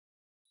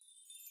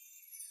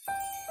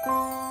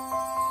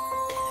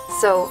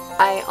So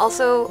I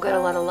also got a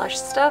lot of Lush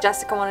stuff.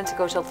 Jessica wanted to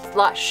go to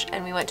Lush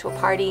and we went to a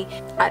party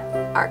at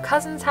our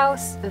cousin's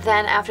house.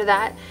 Then after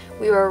that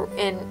we were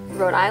in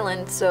Rhode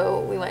Island, so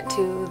we went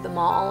to the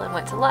mall and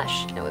went to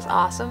Lush and it was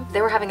awesome.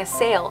 They were having a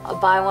sale, a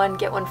buy one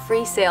get one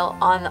free sale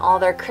on all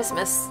their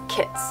Christmas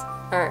kits.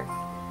 Or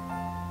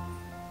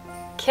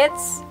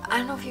kits? I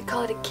don't know if you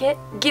call it a kit.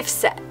 Gift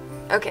set.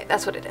 Okay,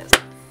 that's what it is.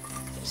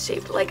 It's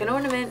shaped like an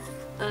ornament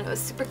and it was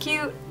super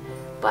cute.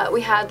 But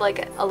we had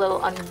like a little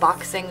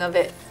unboxing of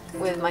it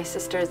with my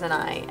sisters and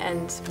I,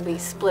 and we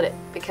split it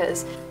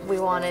because we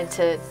wanted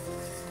to,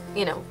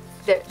 you know,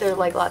 there are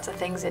like lots of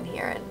things in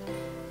here and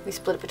we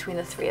split it between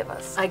the three of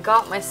us. I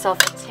got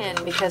myself a tin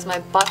because my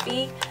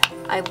Buffy,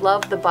 I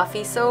love the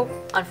Buffy soap.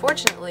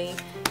 Unfortunately,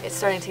 it's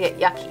starting to get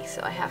yucky,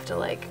 so I have to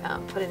like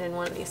put it in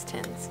one of these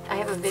tins. I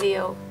have a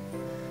video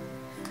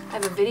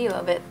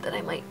of it that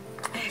I might,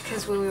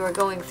 because when we were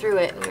going through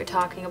it and we were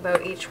talking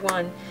about each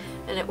one,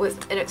 and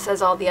it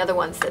says all the other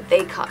ones that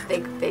they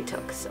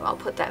took, so I'll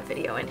put that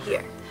video in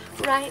here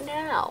right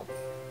now.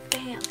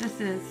 Bam. This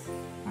is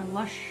our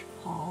Lush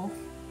haul.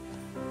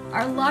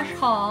 Our Lush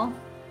haul,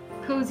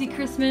 Cozy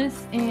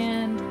Christmas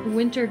and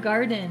Winter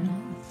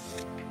Garden.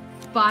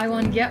 Buy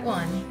one, get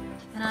one.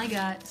 And I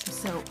got some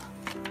soap.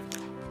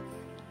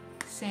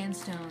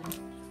 Sandstone.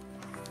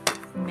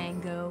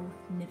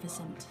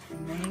 Mango-nificent.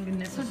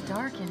 It's so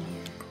dark in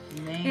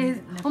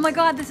here. Oh my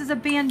god, this is a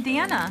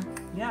bandana.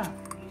 Yeah,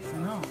 I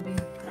know.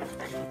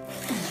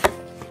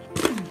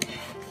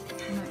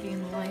 I'm not getting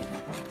the light.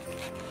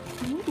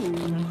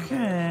 Ooh.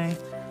 Okay.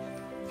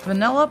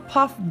 Vanilla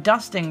Puff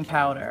Dusting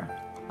Powder.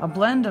 A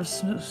blend of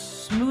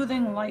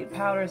smoothing light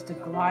powders to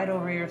glide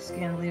over your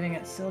skin, leaving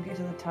it silky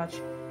to the touch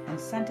and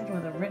scented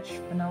with a rich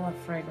vanilla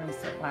fragrance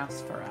that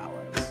lasts for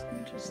hours.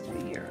 Just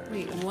weird.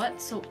 Wait,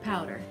 what soap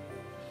powder?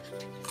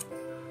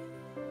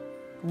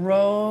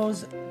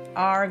 Rose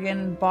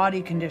Argan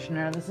Body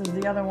Conditioner. This is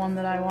the other one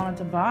that I wanted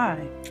to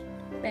buy.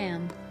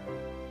 Bam.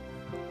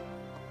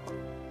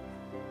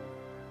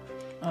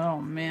 Oh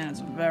man, it's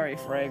very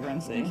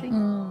fragrancy.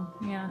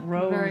 Yeah,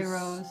 Rose. very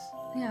rose.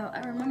 Yeah, I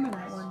remember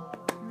that one.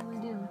 I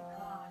really do.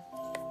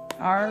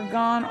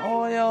 Argan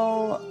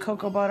oil,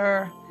 cocoa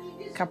butter,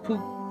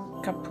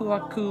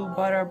 kapuaku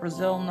butter,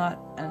 Brazil nut,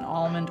 and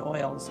almond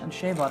oils, and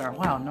shea butter.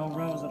 Wow, no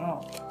rose at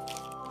all.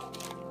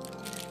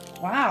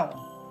 Wow.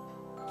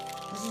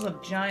 This is a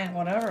giant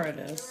whatever it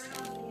is.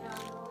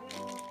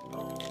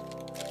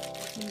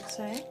 Does it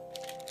say?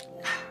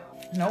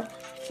 Nope.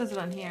 It says it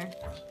on here.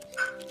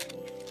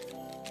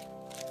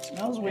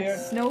 Smells weird.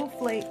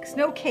 Snowflake,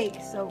 snow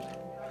cake soap.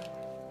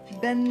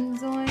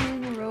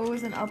 Benzoin,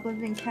 rose, and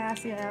uplifting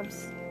cassie.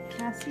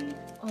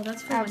 Oh,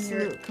 that's for Absolute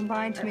when you're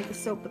combined to make the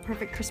soap the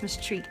perfect Christmas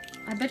treat.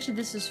 I bet you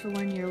this is for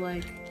when you're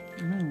like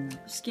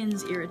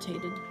skin's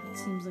irritated. It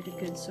seems like a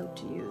good soap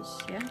to use.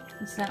 Yeah,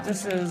 it's that.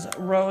 This is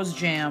Rose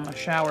Jam, a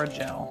shower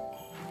gel.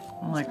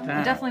 I like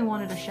that. I definitely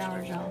wanted a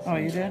shower gel. Oh,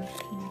 you did?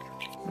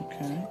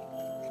 Okay.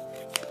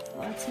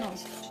 Well, that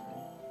smells.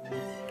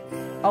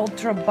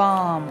 Ultra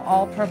Balm,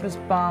 all-purpose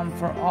balm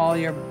for all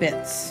your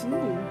bits.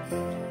 Ooh.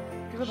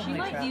 She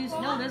might use.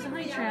 No, there's a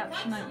honey trap.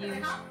 She might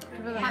use.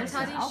 Hot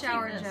toddy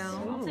shower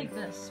gel. I'll take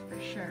this for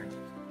sure.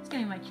 It's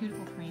getting my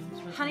cuticle cream.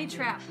 Honey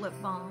trap lip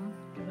balm.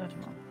 Give that to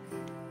Mom.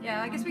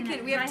 Yeah, I guess we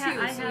can. We have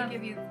two, so we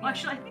give you. Well,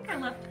 actually, I think I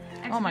left.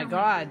 Oh my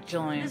God,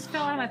 Jillian. This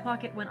fell out of my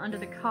pocket, went under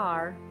the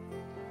car,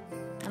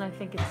 and I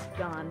think it's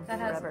gone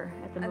forever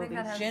at the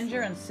movies.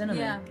 Ginger and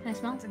cinnamon. Yeah, Can I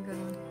smell? that's a good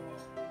one.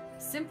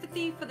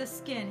 Sympathy for the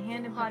skin,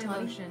 hand and body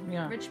toddy? lotion,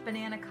 Yeah. rich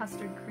banana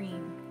custard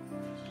cream.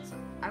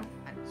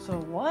 So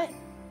what?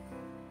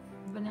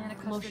 Banana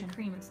custard Lotion.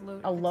 cream. It's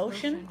A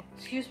lotion?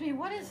 Excuse me,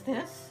 what is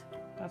this?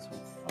 That's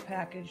a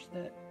package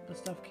that the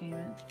stuff came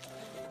in.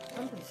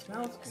 Something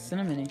smells good.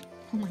 Cinnamony.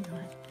 Oh my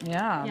god.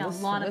 Yeah, Yeah,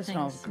 this, a lot of this things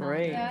smells smell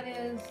great. That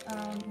is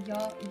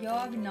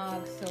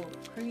Yognog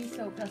soap, creamy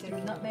soap dusted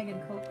with nutmeg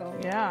and cocoa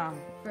Yeah.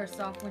 for a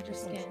soft winter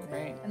skin.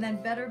 Great. And then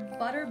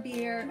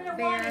Butterbear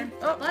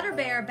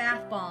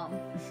bath balm.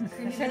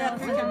 Creamy vanilla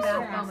scented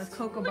bath balm with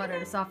cocoa butter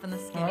to soften the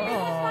skin.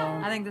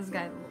 Oh. I think this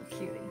guy's a little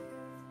cutie.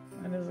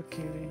 That is a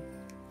cutie.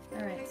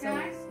 All right, so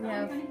we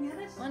have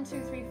 1, 2,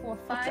 3, 4,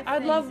 5.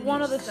 I'd love things in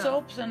one of the each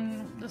soap. soaps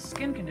and the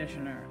skin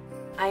conditioner.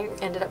 I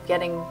ended up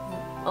getting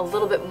a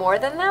little bit more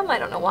than them. I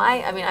don't know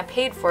why. I mean, I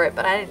paid for it,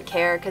 but I didn't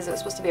care because it was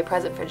supposed to be a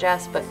present for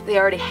Jess. But they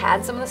already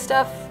had some of the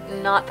stuff,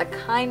 not the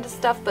kind of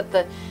stuff, but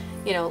the,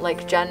 you know,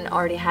 like Jen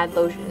already had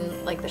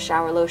lotion, like the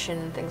shower lotion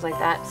and things like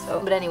that. So,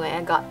 but anyway,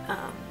 I got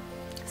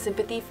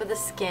Sympathy for the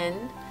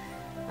Skin,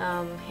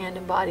 hand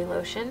and body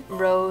lotion,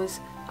 Rose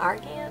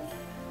Argan,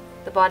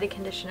 the body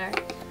conditioner,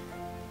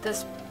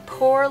 this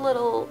poor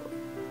little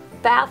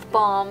bath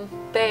bomb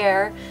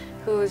bear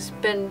who's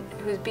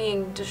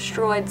being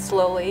destroyed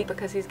slowly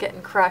because he's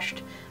getting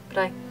crushed,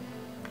 but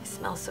he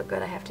smells so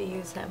good I have to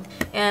use him.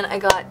 And I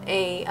got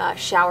a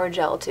shower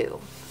gel too,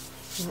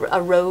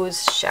 a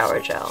rose shower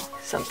gel,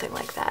 something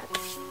like that.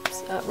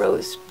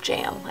 Rose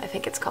Jam, I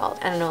think it's called.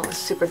 I don't know, it was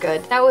super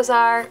good. That was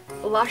our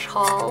Lush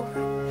haul.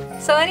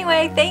 So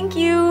anyway, thank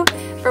you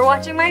for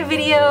watching my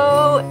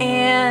video,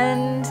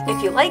 and if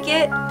if you like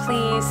it,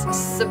 please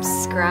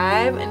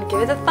subscribe and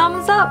give it a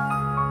thumbs up.